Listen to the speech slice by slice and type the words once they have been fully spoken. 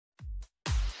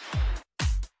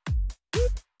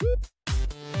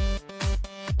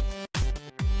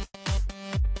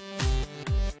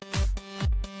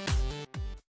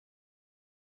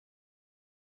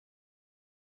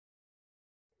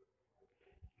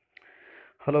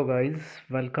Hello guys,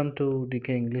 welcome to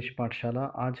DK English पाठशाला।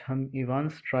 आज हम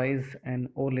Evans tries and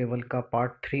O level का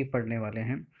पार्ट 3 पढ़ने वाले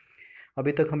हैं।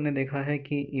 अभी तक हमने देखा है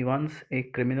कि इवांस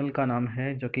एक क्रिमिनल का नाम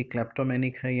है जो कि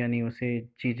क्लेप्टोमैनिक है, यानी उसे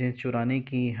चीज़ें चुराने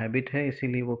की हैबिट है,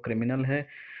 इसीलिए वो क्रिमिनल है।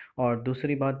 और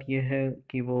दूसरी बात यह है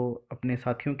कि वो अपने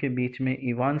साथियों के बीच में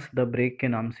इवांस द ब्रेक के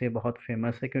नाम से बहुत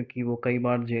फेमस है, क्योंकि वो कई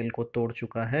बार जेल को तोड़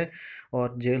चुका है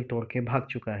और जेल तोड़ के भाग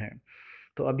चुका है।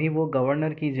 तो अभी वो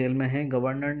गवर्नर की जेल में है।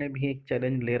 गवर्नर ने भी एक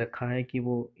चैलेंज ले रखा है कि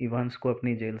वो इवांस को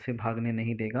अपनी जेल से भागने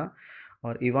नहीं देगा।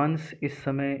 और इवांस इस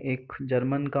समय एक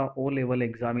जर्मन का ओ लेवल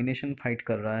एग्ज़ामिनेशन फाइट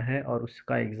कर रहा है, और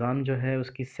उसका एग्ज़ाम जो है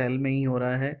उसकी सेल में ही हो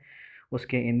रहा है।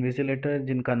 उसके इन्विजिलेटर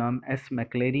जिनका नाम एस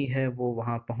मैक्लेरी है वो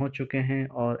वहाँ पहुँच चुके हैं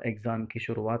और एग्ज़ाम की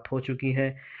शुरुआत हो चुकी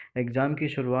है। एग्ज़ाम की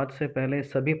शुरुआत से पहले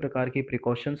सभी प्रकार की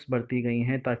प्रिकॉशंस बरती गई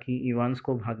हैं ताकि इवांस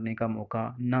को भागने का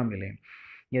मौका ना मिले।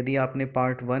 यदि आपने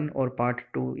पार्ट 1 और पार्ट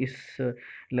 2 इस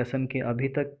लेसन के अभी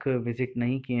तक विज़िट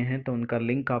नहीं किए हैं तो उनका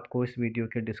लिंक आपको इस वीडियो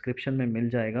के डिस्क्रिप्शन में मिल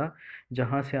जाएगा,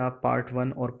 जहां से आप पार्ट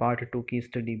 1 और पार्ट 2 की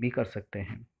स्टडी भी कर सकते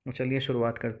हैं। तो चलिए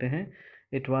शुरुआत करते हैं।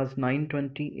 इट वाज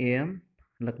 9:20 AM,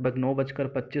 लगभग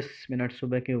 9:25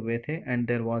 सुबह के हुए थे। And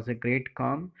there was a great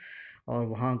काम, और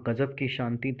वहाँ गजब की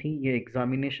शांति थी। ये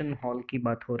एग्ज़ामिनेशन हॉल की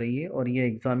बात हो रही है, और ये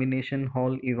एग्ज़ामिनेशन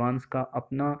हॉल इवांस का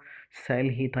अपना सेल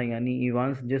ही था, यानी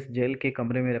इवांस जिस जेल के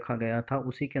कमरे में रखा गया था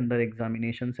उसी के अंदर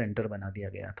एग्ज़ामिनेशन सेंटर बना दिया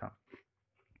गया था।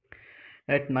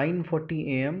 एट 9:40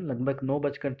 AM, लगभग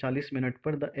 9:40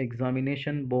 पर the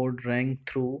examination board wrong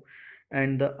through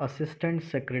and the assistant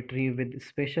secretary with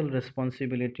special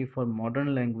responsibility for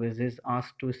modern languages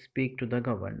asked to speak to the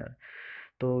governor.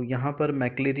 तो यहाँ पर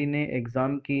मैक्लेरी ने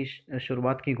एग्ज़ाम की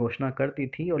शुरुआत की घोषणा कर दी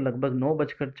थी, और लगभग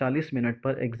 9:40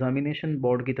 पर एग्ज़ामिनेशन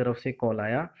बोर्ड की तरफ से कॉल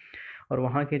आया, और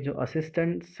वहाँ के जो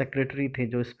असिस्टेंट सेक्रेटरी थे,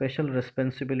 जो स्पेशल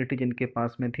रिस्पॉन्सिबिलिटी जिनके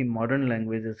पास में थी मॉडर्न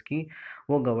लैंग्वेजेस की,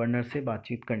 वो गवर्नर से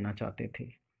बातचीत करना चाहते थे।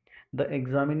 The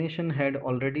examination had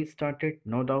already started,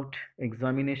 no doubt.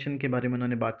 Examination के बारे में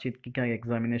उन्होंने बातचीत की, क्या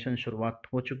एग्ज़ामिनेशन शुरुआत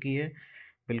हो चुकी है?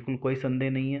 बिल्कुल कोई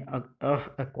संदेह नहीं है। A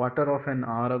quarter of an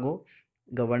hour ago,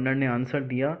 governor ने आंसर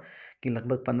दिया कि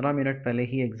लगभग 15 मिनट पहले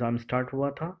ही एग्ज़ाम स्टार्ट हुआ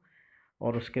था।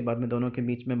 और उसके बाद में दोनों के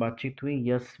बीच में बातचीत हुई।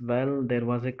 Yes, well, there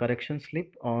was a correction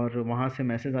slip, और वहाँ से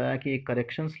मैसेज आया कि एक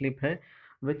करेक्शन स्लिप है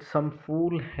विच सम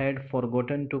फूल had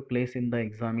forgotten to place in the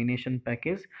examination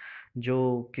package. जो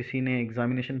किसी ने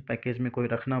एग्ज़ामिनेशन पैकेज में कोई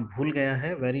रखना भूल गया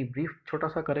है। वेरी ब्रीफ छोटा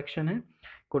सा करेक्शन है।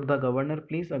 कुड द गवर्नर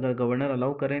प्लीज़, अगर गवर्नर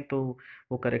अलाउ करें तो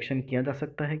वो करेक्शन किया जा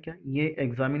सकता है क्या? ये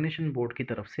एग्ज़ामिनेशन बोर्ड की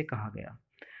तरफ से कहा गया।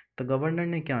 तो गवर्नर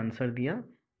ने क्या आंसर दिया?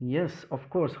 यस ऑफ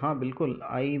कोर्स, हाँ बिल्कुल,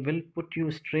 I will put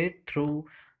you straight through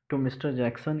to mister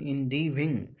Jackson in D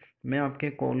wing. मैं आपके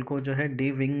कॉल को जो है डी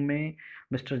विंग में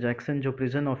मिस्टर जैक्सन जो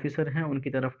प्रिजन ऑफिसर हैं उनकी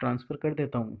तरफ ट्रांसफ़र कर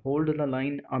देता हूँ। Hold the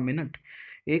line a minute,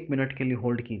 1 minute के लिए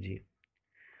होल्ड कीजिए।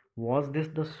 Was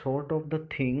this the sort of the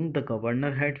thing the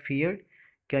governor had feared?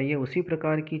 क्या ये उसी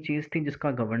प्रकार की चीज़ थी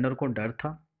जिसका गवर्नर को डर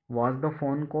था? Was the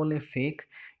phone call A fake?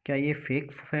 क्या ये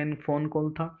फेक फ़ोन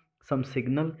कॉल था? सम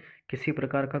सिग्नल, किसी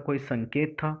प्रकार का कोई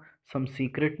संकेत था? सम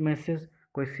सीक्रेट मैसेज,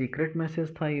 कोई सीक्रेट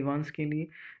मैसेज था इवांस के लिए?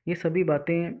 ये सभी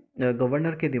बातें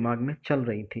गवर्नर के दिमाग में चल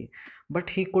रही थी। But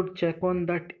he could check on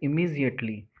that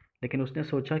immediately, लेकिन उसने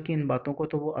सोचा कि इन बातों को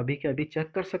तो वो अभी के अभी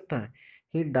चेक कर सकता है।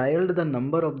 ही dialled the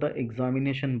number of the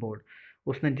examination board.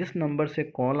 उसने जिस नंबर से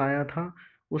कॉल आया था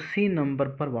उसी नंबर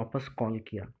पर वापस कॉल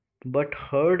किया। But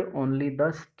heard only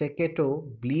the स्टेकेटो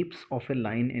ब्लीप्स of A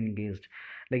line engaged,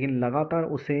 लेकिन लगातार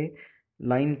उसे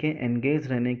लाइन के एंगेज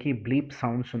रहने की ब्लीप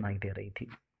साउंड सुनाई दे रही थी।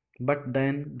 But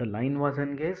then the line was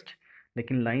engaged,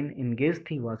 लेकिन लाइन एंगेज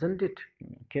थी, वाजंट इट?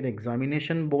 खैर,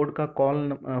 एग्जामिनेशन बोर्ड का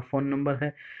कॉल फ़ोन नंबर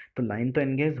है तो लाइन तो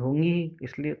एंगेज होंगी ही,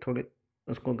 इसलिए थोड़े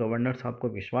उसको गवर्नर साहब को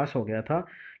विश्वास हो गया था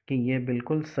कि ये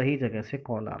बिल्कुल सही जगह से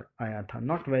कॉल आया था।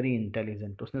 नॉट वेरी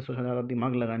इंटेलिजेंट, उसने सोचा ज़्यादा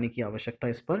दिमाग लगाने की आवश्यकता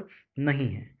इस पर नहीं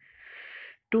है।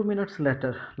 2 मिनट्स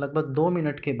लेटर, लगभग 2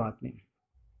 मिनट के बाद में,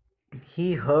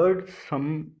 he heard some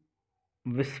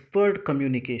whispered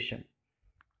communication.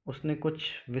 उसने कुछ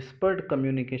विस्पर्ड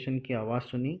कम्युनिकेशन की आवाज़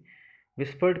सुनी।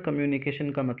 विस्पर्ड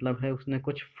कम्युनिकेशन का मतलब है उसने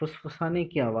कुछ फुसफुसाने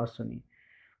की आवाज़ सुनी।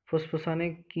 फुसफुसाने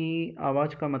की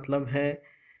आवाज़ का मतलब है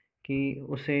कि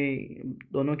उसे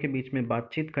दोनों के बीच में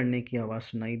बातचीत करने की आवाज़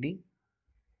सुनाई दी।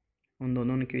 उन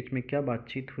दोनों के बीच में क्या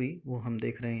बातचीत हुई वो हम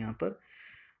देख रहे हैं यहाँ पर।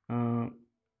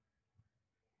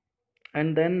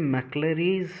 And then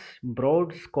मैक्लेरीज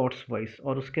broad Scots voice,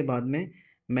 और उसके बाद में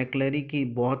मैक्लेरी की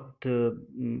बहुत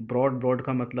ब्रॉड, ब्रॉड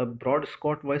का मतलब ब्रॉड,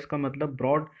 स्कॉट वॉइस का मतलब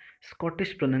ब्रॉड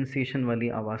स्कॉटिश प्रोनाउंसिएशन वाली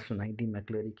आवाज़ सुनाई दी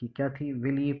मैक्लेरी की। क्या थी?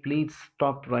 Will you please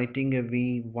stop writing A V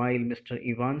while mister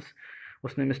Evans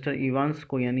उसने मिस्टर इवांस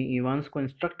को यानी इवांस को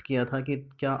इंस्ट्रक्ट किया था कि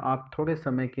क्या आप थोड़े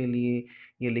समय के लिए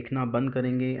ये लिखना बंद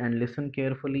करेंगे एंड लिसन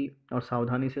केयरफुली, और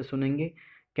सावधानी से सुनेंगे।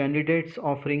 Candidates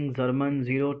offering German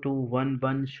 0 to 1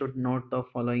 1 should note the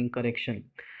following correction.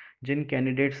 Jin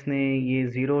candidates ने ये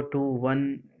 0 to 1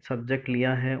 सब्जेक्ट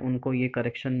लिया है उनको ये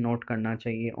करेक्शन नोट करना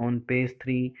चाहिए ऑन पेज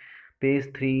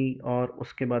 3। और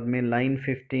उसके बाद में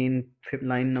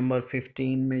लाइन नंबर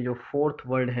 15 में जो फोर्थ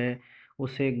वर्ड है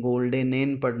उसे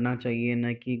गोल्डेनेन पढ़ना चाहिए,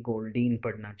 न कि गोल्डीन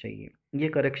पढ़ना चाहिए। ये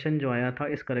करेक्शन जो आया था,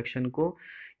 इस करेक्शन को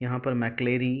यहाँ पर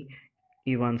मैक्लेरी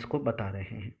इवांस को बता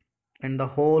रहे हैं। एंड द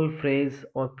होल फ्रेज,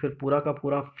 और फिर पूरा का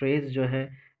पूरा फ्रेज जो है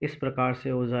इस प्रकार से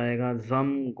हो जाएगा,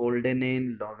 जम गोल्डेनेन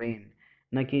लोवेन,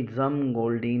 न कि जम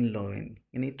गोल्डीन लोवेन।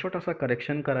 यानी छोटा सा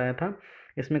करेक्शन कराया था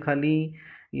इसमें, खाली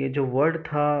ये जो वर्ड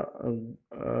था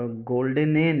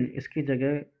गोल्डेनेन, इसकी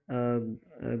जगह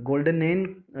गोल्डेनेन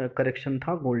करेक्शन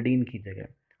था गोल्डीन की जगह।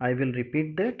 I will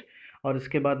repeat that. और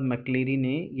इसके बाद मैक्लेरी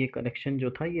ने ये करेक्शन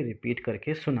जो था ये रिपीट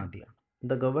करके सुना दिया।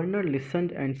 The governor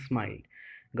listened and smiled.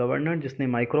 Governor, जिसने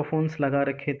माइक्रोफोन्स लगा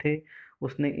रखे थे,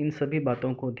 उसने इन सभी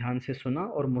बातों को ध्यान से सुना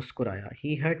और मुस्कुराया।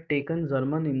 He had taken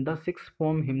German in the 6th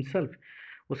form himself.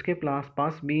 उसके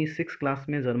पास भी 6th क्लास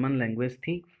में जर्मन लैंग्वेज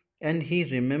थी। And he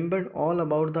remembered all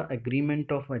about the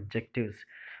agreement of adjectives.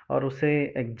 और उसे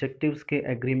एडजेक्टिव्स के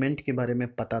एग्रीमेंट के बारे में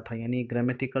पता था, यानी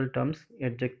ग्रामेटिकल टर्म्स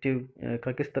एडजेक्टिव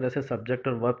का किस तरह से सब्जेक्ट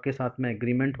और वर्ब के साथ में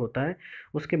एग्रीमेंट होता है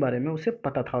उसके बारे में उसे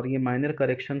पता था। और ये माइनर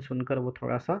करेक्शन सुनकर वो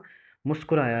थोड़ा सा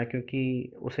मुस्कुराया,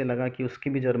 क्योंकि उसे लगा कि उसकी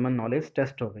भी जर्मन नॉलेज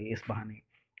टेस्ट हो गई इस बहाने।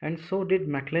 And so did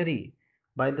मैक्लेरी।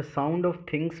 By the sound of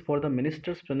things for the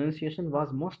ministers pronunciation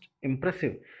was most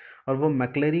impressive. और वो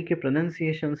मैक्लेरी के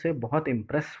प्रोनाउंसिएशन से बहुत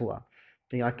इम्प्रेस हुआ।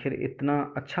 तो ये आखिर इतना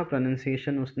अच्छा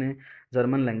प्रोनाउंसिएशन उसने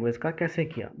जर्मन लैंग्वेज का कैसे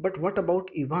किया। But what about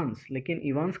Evans? लेकिन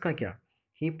इवांस का क्या?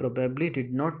 He probably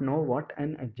did not know what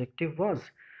an adjective was.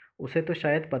 उसे तो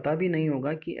शायद पता भी नहीं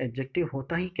होगा कि एडजेक्टिव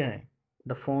होता ही क्या है।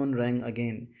 The phone wrong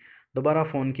again. दोबारा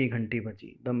फ़ोन की घंटी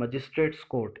बजी। The magistrates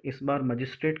court. इस बार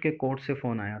मजिस्ट्रेट के कोर्ट से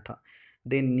फ़ोन आया था।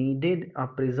 They needed a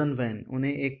prison van.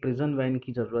 उन्हें एक प्रिजन वैन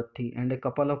की ज़रूरत थी। And a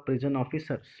couple of prison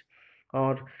officers.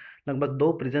 और लगभग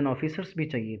 2 प्रिजन ऑफिसर्स भी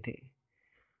चाहिए थे।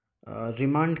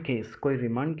 रिमांड केस, कोई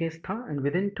रिमांड केस था। एंड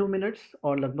विद इन 2 मिनट्स,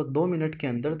 और लगभग 2 मिनट के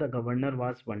अंदर, the governor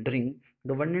was wondering.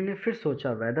 Governor ने फिर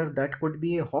सोचा, whether that could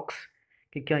be A hawks,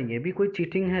 कि क्या ये भी कोई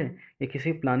चीटिंग है, ये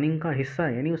किसी प्लानिंग का हिस्सा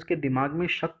है। यानी उसके दिमाग में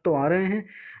शक तो आ रहे हैं,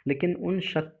 लेकिन उन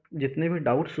शक, जितने भी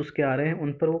डाउट्स उसके आ रहे हैं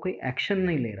उन पर वो कोई एक्शन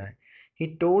नहीं ले रहा है। He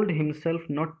told himself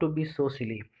not to be सो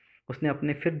सिली। उसने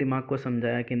अपने फिर दिमाग को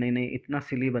समझाया कि नहीं नहीं, इतना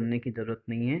सिली बनने की ज़रूरत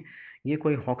नहीं है, ये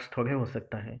कोई हॉक्स थोड़े हो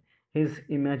सकता है। His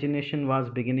imagination was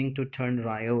beginning to turn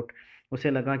riot.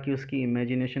 उसे लगा कि उसकी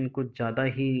इमेजिनेशन कुछ ज़्यादा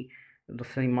ही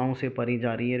सीमाओं से परी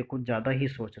जा रही है, कुछ ज़्यादा ही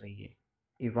सोच रही है।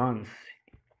 Evans.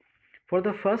 For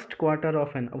the first quarter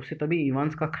of N, उसे तभी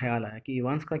इवांस का ख्याल आया कि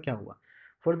इवांस का क्या हुआ।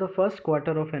 For the first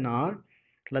quarter of an hour,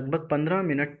 लगभग 15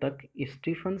 मिनट तक,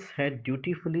 Stephen's had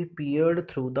ड्यूटीफुली peered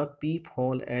through the pep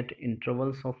hole at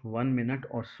intervals of 1 minute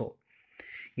और सो।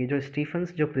 ये जो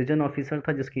स्टीफन्स, जो प्रिजन ऑफिसर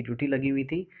था जिसकी ड्यूटी लगी हुई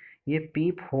थी, ये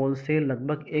पीप होल से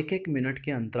लगभग 1-1 मिनट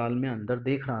के अंतराल में अंदर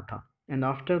देख रहा था। And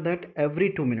after that every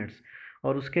 2 minutes,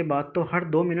 और उसके बाद तो हर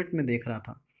 2 मिनट में देख रहा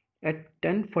था। एट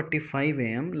 10:45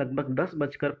 AM, लगभग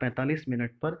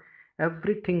 10:45 पर,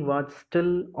 everything was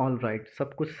still all right,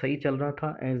 सब कुछ सही चल रहा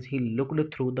था। As he looked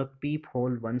through the pep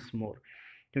whole once more,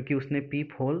 क्योंकि उसने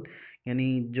पीप होल,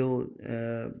 यानी जो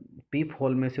पीप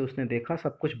होल में से उसने देखा,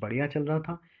 सब कुछ बढ़िया चल रहा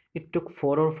था। इट टुक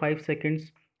 4 और 5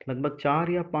 सेकेंड्स, लगभग 4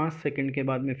 या 5 सेकंड के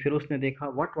बाद में फिर उसने देखा।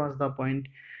 What was the point?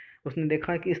 उसने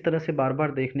देखा कि इस तरह से बार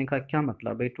बार देखने का क्या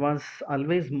मतलब। इट वाज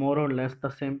ऑलवेज मोर और लेस द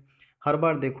सेम। हर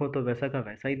बार देखो तो वैसा का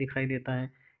वैसा ही दिखाई देता है।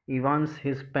 Evans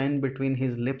his pain between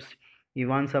his lips.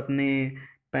 Evans अपने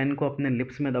पेन को अपने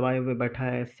लिप्स में दबाए हुए बैठा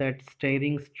है। Set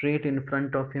steering straight in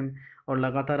front of him, और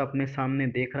लगातार अपने सामने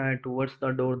देख रहा है। टूवर्ड्स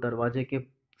द डोर,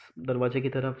 दरवाजे की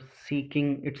तरफ।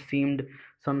 Seeking it seemed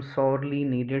some सॉरली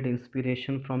needed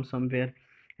inspiration from somewhere.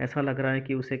 ऐसा लग रहा है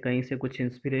कि उसे कहीं से कुछ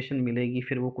इंस्पिरेशन मिलेगी,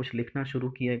 फिर वो कुछ लिखना शुरू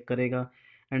किया करेगा।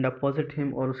 एंड अपोजिट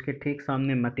हिम, और उसके ठीक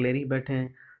सामने मैक्लेरी बैठे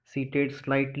हैं। सीटेड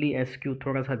स्लाइटली एस्क्यू,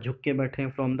 थोड़ा सा झुक के बैठे हैं,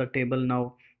 फ्रॉम द टेबल नाउ,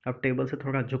 अब टेबल से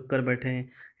थोड़ा झुक कर बैठे हैं।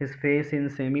 His face in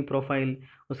semi profile,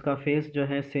 उसका फेस जो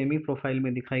है सेमी प्रोफाइल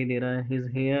में दिखाई दे रहा है।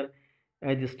 His hair,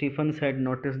 as Stephen's had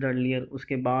noticed earlier,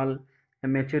 उसके बाल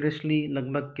एमेचरिशली,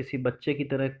 लगभग किसी बच्चे की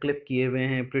तरह क्लिप किए हुए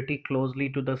हैं। Pretty closely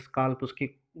to the scalp, उसकी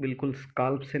बिल्कुल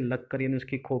स्काल्प से लगकर, यानी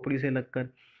उसकी खोपड़ी से लगकर।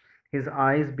 His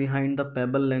eyes behind the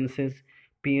payable lenses,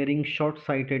 peering short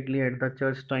साइटेडली at the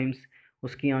church times,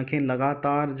 उसकी आंखें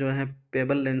लगातार जो है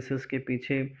पेबल लेंसेज के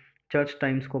पीछे चर्च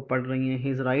टाइम्स को पढ़ रही हैं।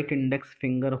 His right index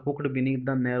finger hooked beneath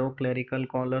the narrow क्लerical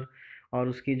collar, और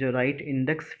उसकी जो राइट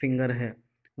इंडेक्स फिंगर है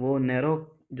वो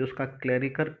नैरो, जो उसका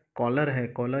क्लेरिकल कॉलर है,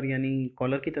 कॉलर यानी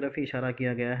कॉलर की तरफ ही इशारा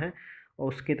किया गया है, और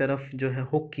उसकी तरफ जो है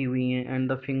हुक की हुई हैं,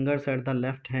 and the fingers at the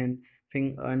left hand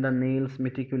and the nails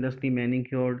meticulously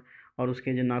manicured, और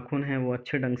उसके जो नाखून हैं वो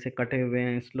अच्छे ढंग से कटे हुए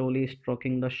हैं, slowly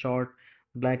stroking the short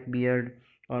black beard,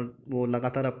 और वो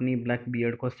लगातार अपनी ब्लैक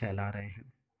बियर्ड को सहला रहे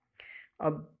हैं।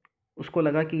 अब उसको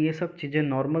लगा कि ये सब चीज़ें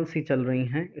नॉर्मल सी चल रही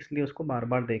हैं, इसलिए उसको बार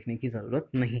बार देखने की ज़रूरत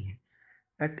नहीं है।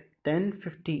 एट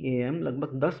 10:50 AM,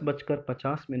 लगभग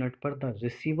 10:50 पर the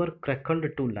receiver क्रैकल्ड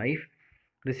to life,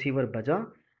 receiver बजा,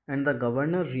 and the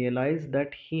governor realise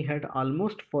that he had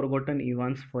almost forgotten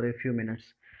Evans for a few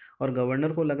minutes, और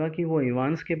गवर्नर को लगा कि वो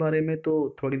इवांस के बारे में तो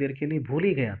थोड़ी देर के लिए भूल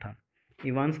ही गया था।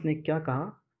 इवांस ने क्या कहा?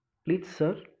 Please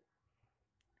sir.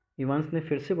 इवांस ने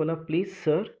फिर से बोला प्लीज़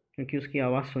सर, क्योंकि उसकी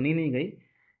आवाज़ सुनी नहीं गई।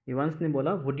 इवांस ने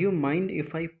बोला would you mind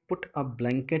if I put a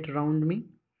blanket round मी?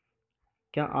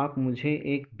 क्या आप मुझे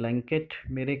एक ब्लैंकेट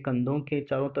मेरे कंधों के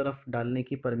चारों तरफ डालने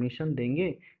की परमिशन देंगे?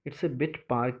 It's a bit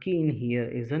पार्की in here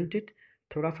isn't it?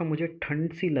 थोड़ा सा मुझे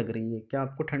ठंड सी लग रही है, क्या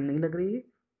आपको ठंड नहीं लग रही है?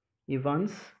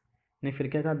 इवांस ने फिर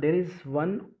क्या कहा? There is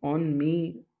one on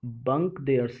me bunk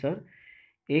there sir.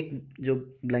 एक जो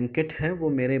ब्लैंकेट है वो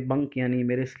मेरे बंक यानी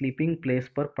मेरे स्लीपिंग प्लेस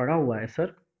पर पड़ा हुआ है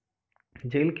सर।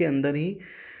 जेल के अंदर ही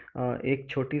एक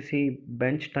छोटी सी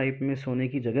बेंच टाइप में सोने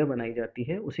की जगह बनाई जाती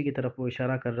है, उसी की तरफ वो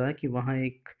इशारा कर रहा है कि वहाँ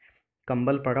एक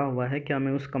कंबल पड़ा हुआ है, क्या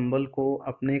मैं उस कंबल को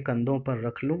अपने कंधों पर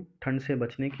रख लूँ ठंड से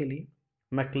बचने के लिए?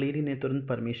 मैक्लेरी ने तुरंत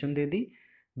permission they the.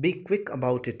 Be quick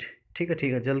about it, ठीक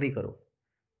है जल्दी करो।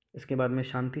 इसके बाद में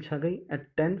शांति छा गई। एट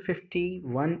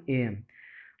 10:51 AM,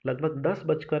 लगभग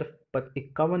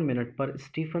 10:51 पर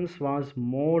Stephen's was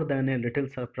more than a little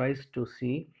surprise to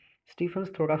C,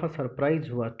 Stephen's थोड़ा सा सरप्राइज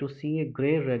हुआ to C A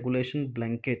grey regulation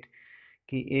blanket,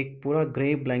 कि एक पूरा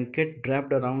grey blanket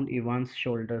draped around Evans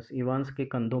shoulders, Evans के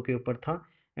कंधों के ऊपर था।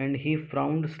 एंड ही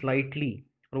फ्राउंड स्लाइटली,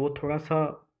 और वो थोड़ा सा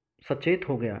सचेत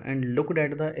हो गया। And looked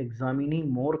at the examinee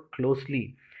more closely,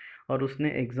 और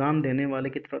उसने एग्ज़ाम देने वाले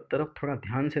की तरफ थोड़ा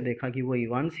ध्यान से देखा कि वो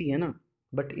इवांस ही है ना।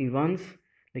 बट इवांस,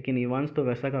 लेकिन इवांस तो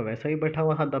वैसा का वैसा ही बैठा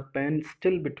हुआ था। The pen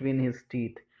still between his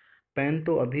teeth, pen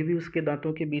तो अभी भी उसके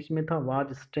दांतों के बीच में था।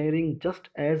 Was steering just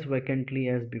as vacantly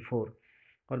as before,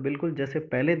 और बिल्कुल जैसे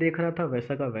पहले देख रहा था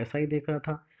वैसा का वैसा ही देख रहा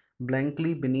था।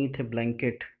 ब्लैंकली बीनीथ ए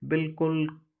ब्लैंकेट, बिल्कुल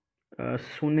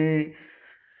सूने,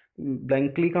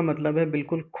 ब्लैंकली का मतलब है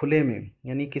बिल्कुल खुले में,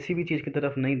 यानी किसी भी चीज़ की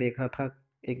तरफ नहीं देख रहा था,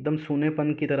 एकदम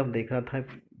सूनेपन की तरफ देख रहा था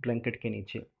ब्लैंकेट के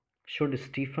नीचे। Should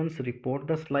Stephen's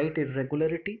report the slight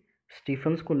irregularity?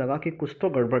 Stephen's को लगा कि कुछ तो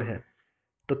गड़बड़ है,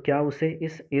 तो क्या उसे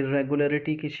इस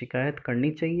इरेगुलरिटी की शिकायत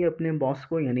करनी चाहिए अपने बॉस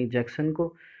को यानी जैक्सन को?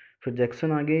 फिर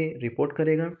जैक्सन आगे रिपोर्ट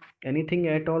करेगा। Anything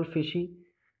at all fishy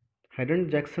hadn't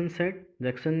Jackson said?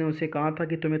 Jackson ने उसे कहा था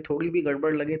कि तुम्हें थोड़ी भी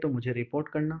गड़बड़ लगे तो मुझे रिपोर्ट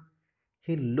करना।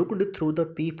 He looked through the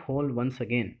pep whole once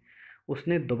again,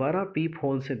 उसने दोबारा पीप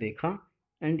होल से देखा।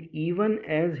 And even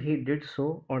as he did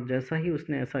so, और जैसा ही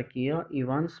उसने ऐसा किया,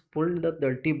 Evans pulled the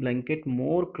dirty blanket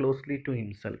more closely to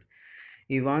himself,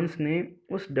 Evans ने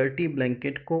उस डर्टी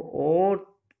ब्लैंकेट को और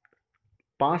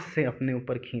पास से अपने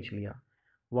ऊपर खींच लिया।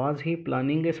 Was he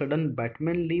planning a sudden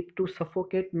Batman leap to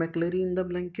suffocate मैक्लेरी in the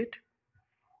blanket?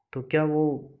 तो क्या वो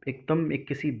एकदम एक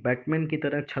किसी बैटमैन की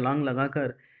तरह छलांग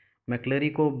लगाकर मैक्लेरी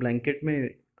को ब्लैंकेट में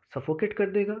सफोकेट कर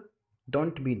देगा?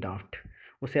 डोंट बी डाफ्ट,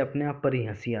 उसे अपने आप पर ही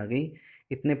हंसी आ गई।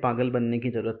 इतने पागल बनने की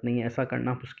ज़रूरत नहीं है, ऐसा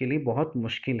करना उसके लिए बहुत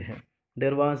मुश्किल है।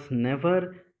 There was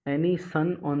never any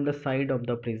sun on the side of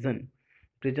the prison,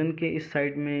 prison के इस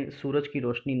साइड में सूरज की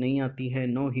रोशनी नहीं आती है,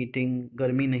 नो हीटिंग,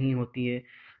 गर्मी नहीं होती है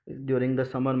ड्यूरिंग द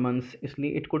समर मंथ्स,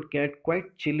 इसलिए it could get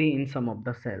quite chilli in some of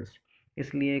the sales,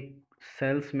 इसलिए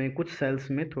सेल्स में, कुछ सेल्स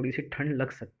में थोड़ी सी ठंड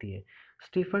लग सकती है।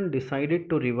 Stephen decided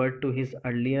to revert to his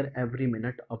earlier every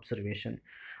minute observation,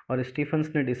 और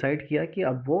स्टीफन्स ने डिसाइड किया कि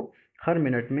अब वो हर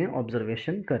मिनट में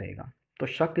ऑब्जर्वेशन करेगा। तो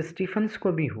शक स्टीफन्स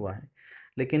को भी हुआ है,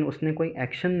 लेकिन उसने कोई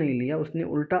एक्शन नहीं लिया, उसने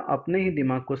उल्टा अपने ही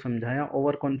दिमाग को समझाया,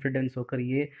 ओवर कॉन्फिडेंस होकर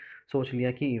ये सोच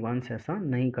लिया कि इवांस ऐसा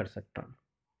नहीं कर सकता।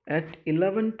 एट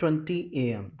 11:20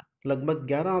 AM, लगभग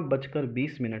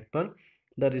 11:20 पर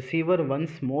the receiver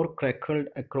once more क्रैकल्ड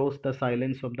across the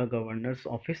silence of the governors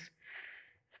office,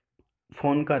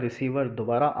 phone का रिसीवर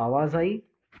दोबारा आवाज़ आई।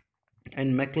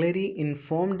 एंड मैक्लेरी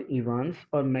इन्फॉर्म्ड इवांस,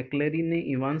 और मैक्लेरी ने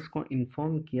इवांस को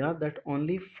इन्फॉर्म किया दैट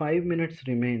ओनली 5 मिनट्स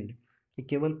रिमेंड, कि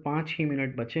केवल 5 ही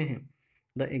मिनट बचे हैं।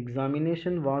 The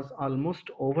examination was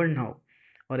almost over now,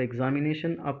 और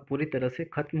एग्जामिनेशन अब पूरी तरह से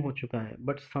ख़त्म हो चुका है।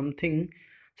 But something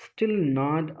still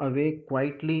Nord away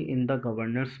quietly in the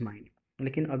governors mind,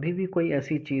 लेकिन अभी भी कोई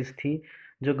ऐसी चीज़ थी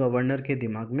जो गवर्नर के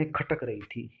दिमाग में खटक रही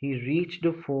थी। ही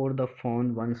reached for the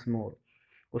phone once more,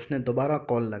 उसने दोबारा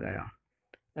कॉल लगाया।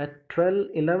 At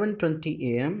 11:20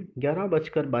 a.m.,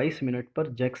 11:22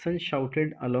 पर Jackson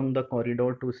shouted along the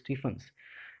corridor to Stephen's.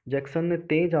 Jackson ने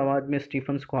तेज आवाज में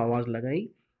स्टीफन्स को आवाज लगाई।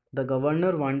 The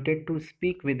governor wanted to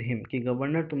speak with him, कि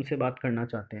गवर्नर तुमसे बात करना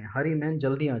चाहते हैं। हरी मैन,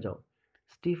 जल्दी आ जाओ।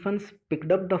 Stephen's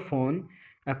picked up the phone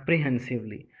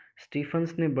एप्रीहेंसिवली।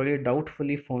 Stephen's ने बड़े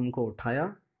डाउटफुली फ़ोन को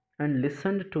उठाया and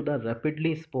listened to the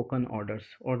rapidly spoken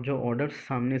orders, और जो ऑर्डर्स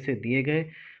सामने से दिए गए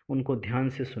उनको ध्यान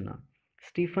से सुना।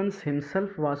 Stephen's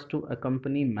himself was to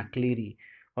accompany मैक्लेरी,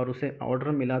 और उसे ऑर्डर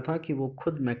मिला था कि वो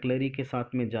खुद मैक्लेरी के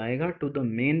साथ में जाएगा to the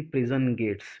main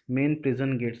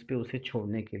prison gets पे उसे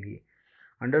छोड़ने के लिए।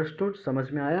 अंडरस्टूड, समझ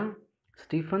में आया?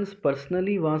 Stephen's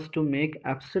personally was to make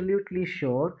absolutely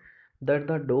sure that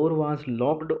the door was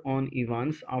locked on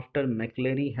Evans after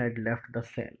मैक्लेरी had left the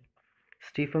cell.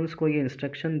 Stephen's को ये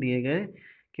इंस्ट्रक्शन दिए गए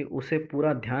कि उसे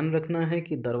पूरा ध्यान रखना है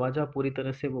कि दरवाज़ा पूरी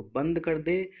तरह से वो बंद कर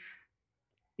दे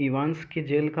इवांस की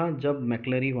जेल का, जब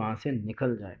मैक्लेरी वहाँ से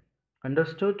निकल जाए।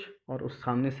 अंडरस्टूड? और उस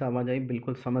सामने से आवाज़ आई,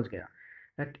 बिल्कुल समझ गया।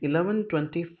 एट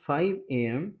 11:25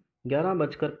 AM,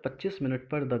 11:25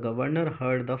 पर the governor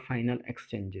heard the final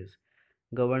exchanges.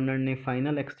 Governor ने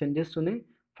फाइनल एक्सचेंजेस सुने।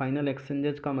 फाइनल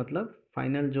एक्सचेंजेस का मतलब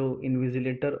फाइनल जो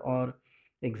इन्विजिलेटर और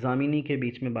एग्जामिनी के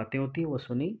बीच में बातें होती हैं वो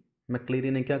सुनी।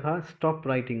 मैक्लेरी ने क्या कहा? स्टॉप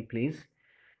राइटिंग प्लीज़,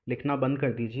 लिखना बंद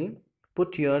कर दीजिए।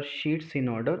 Put your sheets in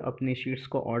order, अपनी शीट्स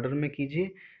को ऑर्डर में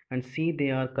कीजिए। And C they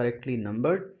are correctly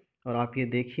numbered, और आप ये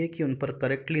देखिए कि उन पर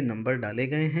करेक्टली नंबर डाले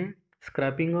गए हैं।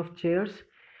 स्क्रैपिंग ऑफ चेयर्स,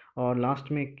 और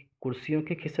लास्ट में कुर्सियों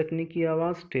के खिसकने की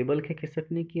आवाज़, टेबल के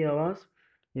खिसकने की आवाज़।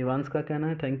 इवांस का कहना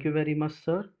है thank you very much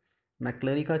sir.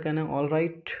 मैक्लेरी का कहना है ऑल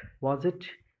राइट वॉज इट,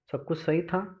 सब कुछ सही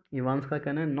था। इवांस का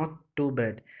कहना है नॉट टू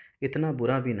बैड, इतना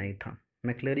बुरा भी नहीं था।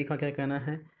 मैक्लेरी का क्या कहना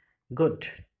है? गुड।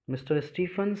 मिस्टर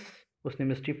स्टीफन्स, उसने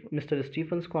मिस्टर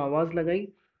स्टीफन्स को आवाज़ लगाई।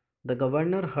 The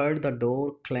governor heard the door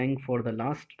clang for the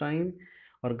last time,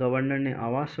 और गवर्नर ने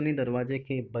आवाज़ सुनी दरवाजे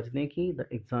के बजने की। द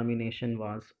एग्ज़ामिनेशन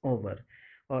वाज ओवर,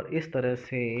 और इस तरह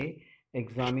से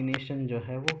एग्ज़ामिनेशन जो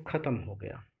है वो ख़त्म हो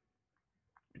गया।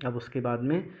 अब उसके बाद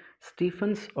में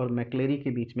स्टीफन्स और मैक्लेरी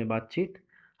के बीच में बातचीत।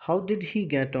 How did he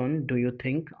get on do you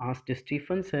think, asked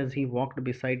Stephen's as he walked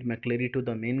beside मैक्लेरी to the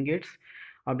main gets.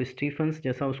 अब स्टीफन्स,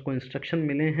 जैसा उसको इंस्ट्रक्शन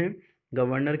मिले हैं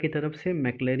गवर्नर की तरफ से,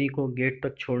 मैक्लेरी को गेट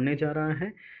तक छोड़ने जा रहा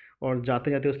है, और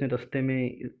जाते जाते उसने रास्ते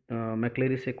में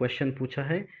मैक्लेरी से क्वेश्चन पूछा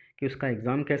है कि उसका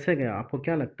एग्ज़ाम कैसे गया, आपको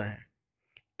क्या लगता है?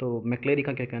 तो मैक्लेरी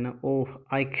का क्या कहना? ओह,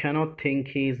 I cannot think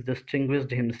he is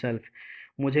distinguished himself,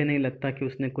 मुझे नहीं लगता कि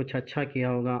उसने कुछ अच्छा किया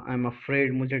होगा। आई एम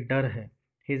अफ्रेड, मुझे डर है।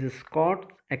 His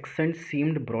Scott accent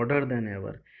seemed broader then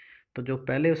ever, तो जो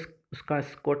पहले उसका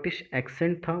स्कॉटिश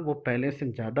एक्सेंट था वो पहले से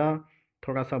ज़्यादा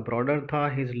थोड़ा सा ब्रॉडर था।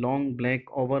 His long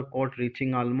black over coat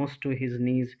reaching almost to his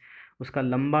knees, उसका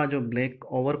लंबा जो ब्लैक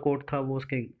ओवर कोट था वो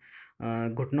उसके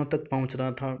घुटनों तक पहुंच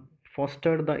रहा था।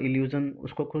 फॉस्टर्ड द इल्यूजन,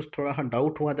 उसको कुछ थोड़ा सा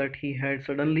डाउट हुआ that he had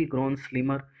suddenly grown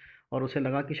slimmer, और उसे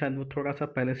लगा कि शायद वो थोड़ा सा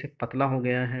पहले से पतला हो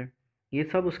गया है। ये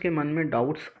सब उसके मन में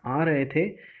डाउट्स आ रहे थे,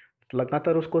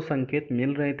 लगातार उसको संकेत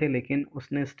मिल रहे थे, लेकिन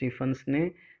उसने स्टीफन्स ने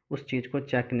उस चीज़ को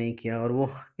चेक नहीं किया, और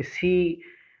वो इसी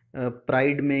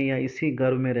प्राइड में या इसी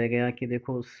गर्व में रह गया कि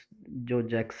देखो जो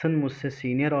जैक्सन मुझसे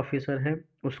सीनियर ऑफिसर है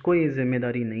उसको ये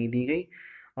जिम्मेदारी नहीं दी गई,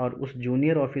 और उस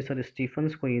जूनियर ऑफिसर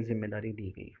स्टीफन्स को ये जिम्मेदारी दी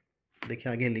गई।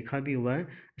 देखिए आगे लिखा भी हुआ है,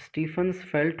 Stephen's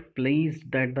felt pleased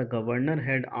that the governor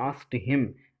had asked him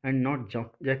and not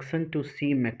Jackson to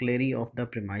C मैक्लेरी of the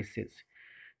premises.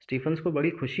 Stephen's को बड़ी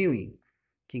खुशी हुई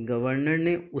कि गवर्नर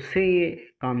ने उसे ये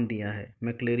काम दिया है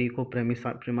मैक्लेरी को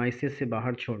प्रेमाइसिस से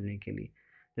बाहर छोड़ने के लिए,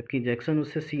 जबकि जैक्सन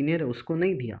उससे सीनियर है, उसको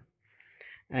नहीं दिया।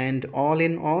 And all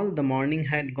in all the morning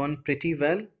had gone pretty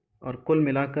well, और कुल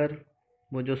मिलाकर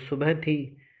वो जो सुबह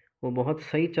थी वो बहुत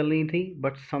सही चल रही थी।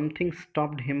 But something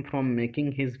stopped him from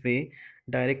making his way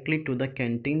directly to the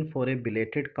canteen for a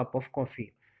belated cup of coffee.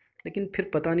 लेकिन फिर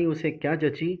पता नहीं उसे क्या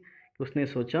जची, उसने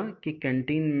सोचा कि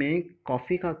कैंटीन में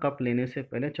कॉफ़ी का कप लेने से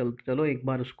पहले चलो एक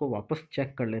बार उसको वापस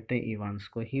चेक कर लेते हैं इवांस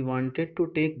को। He wanted to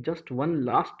take just one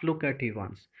last look at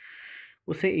Evans,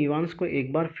 उसे इवांस को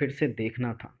एक बार फिर से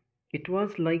देखना था। It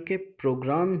was like a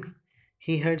programme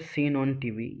he had seen on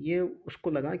TV, ये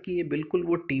उसको लगा कि ये बिल्कुल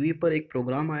वो टीवी पर एक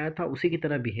प्रोग्राम आया था उसी की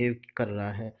तरह बिहेव कर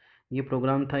रहा है। ये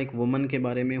प्रोग्राम था एक वुमन के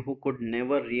बारे में who could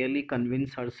never really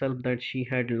convince herself that she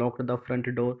had locked the front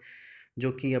door,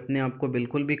 जो कि अपने आप को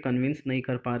बिल्कुल भी कन्विंस नहीं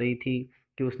कर पा रही थी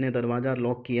कि उसने दरवाज़ा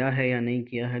लॉक किया है या नहीं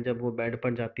किया है जब वो बेड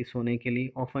पर जाती सोने के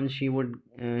लिए। Often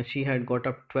she had got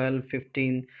up 12,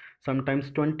 15,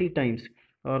 sometimes 20 times,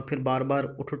 और फिर बार बार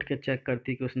उठ उठ के चेक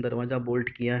करती कि उसने दरवाज़ा बोल्ट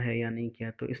किया है या नहीं किया।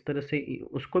 तो इस तरह से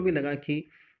उसको भी लगा कि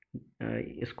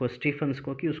इसको स्टीफन्स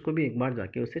को कि उसको भी एक बार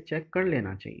जाके उसे चेक कर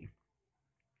लेना चाहिए।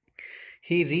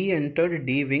 ही री एंटर्ड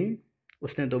डी विंग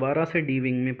उसने दोबारा से डी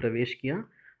विंग में प्रवेश किया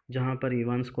जहां पर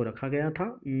इवांस को रखा गया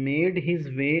था। Made his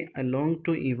way along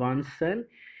to Evans cell,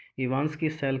 Evans की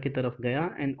सेल की तरफ गया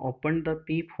and open the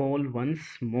pep whole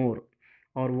once more,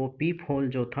 और वो पीप होल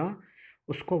जो था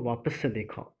उसको वापस से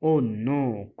देखा। ओ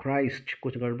नो क्राइस्ट,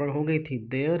 कुछ गड़बड़ हो गई थी।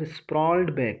 There स्प्रॉल्ड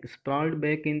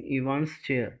back in Evans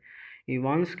chair,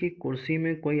 Evans की कुर्सी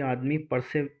में कोई आदमी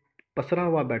पसरा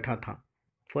हुआ बैठा था।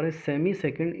 फॉर ए सेमी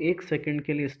सेकेंड, एक सेकेंड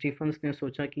के लिए स्टीफंस ने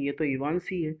सोचा कि ये तो इवांस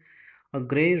ही है। अ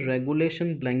grey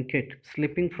regulation blanket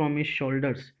slipping from his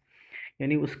shoulders,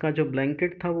 यानी उसका जो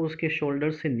ब्लैंकेट था वो उसके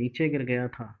शोल्डर से नीचे गिर गया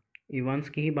था। इवांस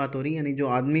की ही बात हो रही है, यानी जो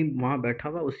आदमी वहाँ बैठा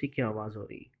हुआ उसी की आवाज़ हो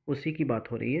रही, उसी की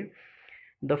बात हो रही है।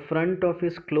 The front of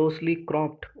is closely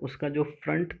cropped, उसका जो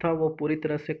फ्रंट था वो पूरी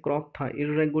तरह से क्रॉप था।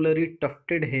 Irregularly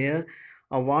tufted hair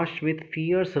Awas with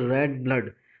fears red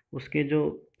blood, उसके जो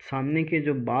सामने के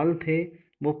जो बाल थे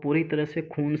वो पूरी तरह से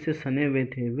खून से सने हुए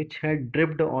थे। Which had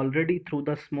dripped already through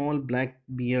the small black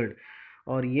beard,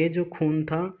 और ये जो खून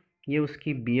था ये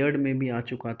उसकी बियर्ड में भी आ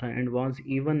चुका था। And was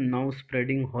even now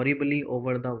spreading horribly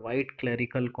over the white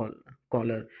clerical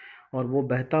collar, और वो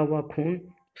बहता हुआ खून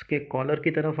उसके कॉलर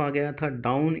की तरफ आ गया था,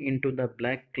 down into the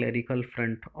black clerical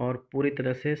front, और पूरी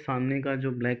तरह से सामने का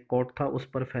जो ब्लैक कोट था उस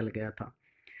पर फैल गया था।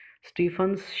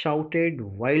 Stephen's shouted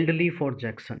wildly for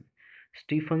Jackson,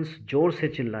 Stephen's जोर से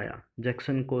चिल्लाया,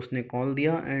 जैक्सन को उसने कॉल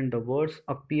दिया। And the words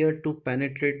appear to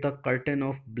penetrate the curtain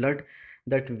of blood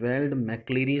that weld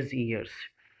मैक्लेरीज years,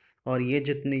 और ये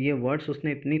जितने ये वर्ड्स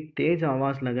उसने इतनी तेज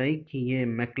आवाज़ लगाई कि ये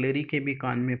मैक्लेरी के भी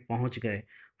कान में पहुंच गए।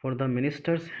 For the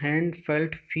ministers hand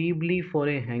felt feebly for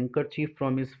a handkerchief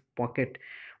from his pocket,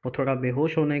 वो थोड़ा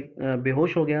बेहोश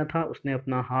हो गया था। उसने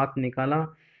अपना हाथ निकाला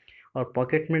और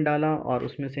पॉकेट में डाला और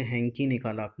उसमें से हैंकी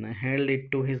निकाला अपना, held it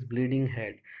to his bleeding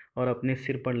head, और अपने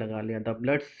सिर पर लगा लिया। The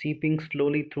blood seeping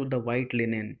slowly through the white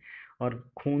linen, और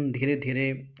खून धीरे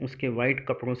धीरे उसके वाइट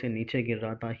कपड़ों से नीचे गिर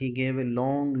रहा था। ही गेव ए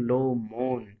लॉन्ग लो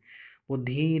मोन, वो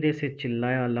धीरे से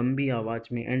चिल्लाया लंबी आवाज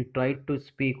में। एंड ट्राइड टू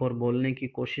स्पीक, और बोलने की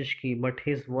कोशिश की, but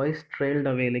his voice trailed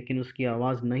away, लेकिन उसकी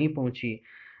आवाज़ नहीं पहुंची।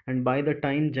 And by the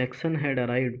time Jackson had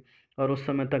arrived, और उस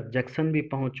समय तक जैक्सन भी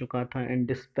पहुंच चुका था। And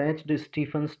dispatched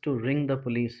Stephen's to ring the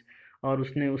police, और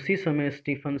उसने उसी समय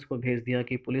स्टीफन्स को भेज दिया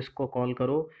कि पुलिस को कॉल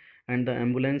करो। एंड द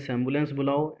एम्बुलेंस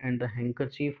बुलाओ। एंड द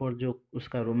हैंकरचीफ, और जो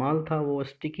उसका रुमाल था वो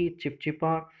स्टिकी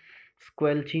चिपचिपा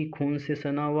स्क्वेल्ची खून से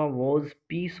सना हुआ वॉज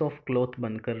पीस ऑफ क्लॉथ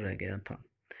बनकर रह गया था।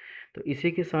 तो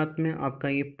इसी के साथ में आपका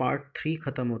ये पार्ट 3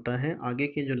 ख़त्म होता है। आगे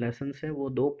के जो लेसन्स हैं वो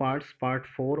दो पार्ट्स, पार्ट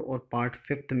 4 और पार्ट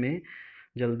 5 में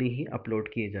जल्दी ही अपलोड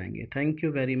किए जाएंगे। Thank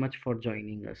you very much for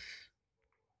joining us.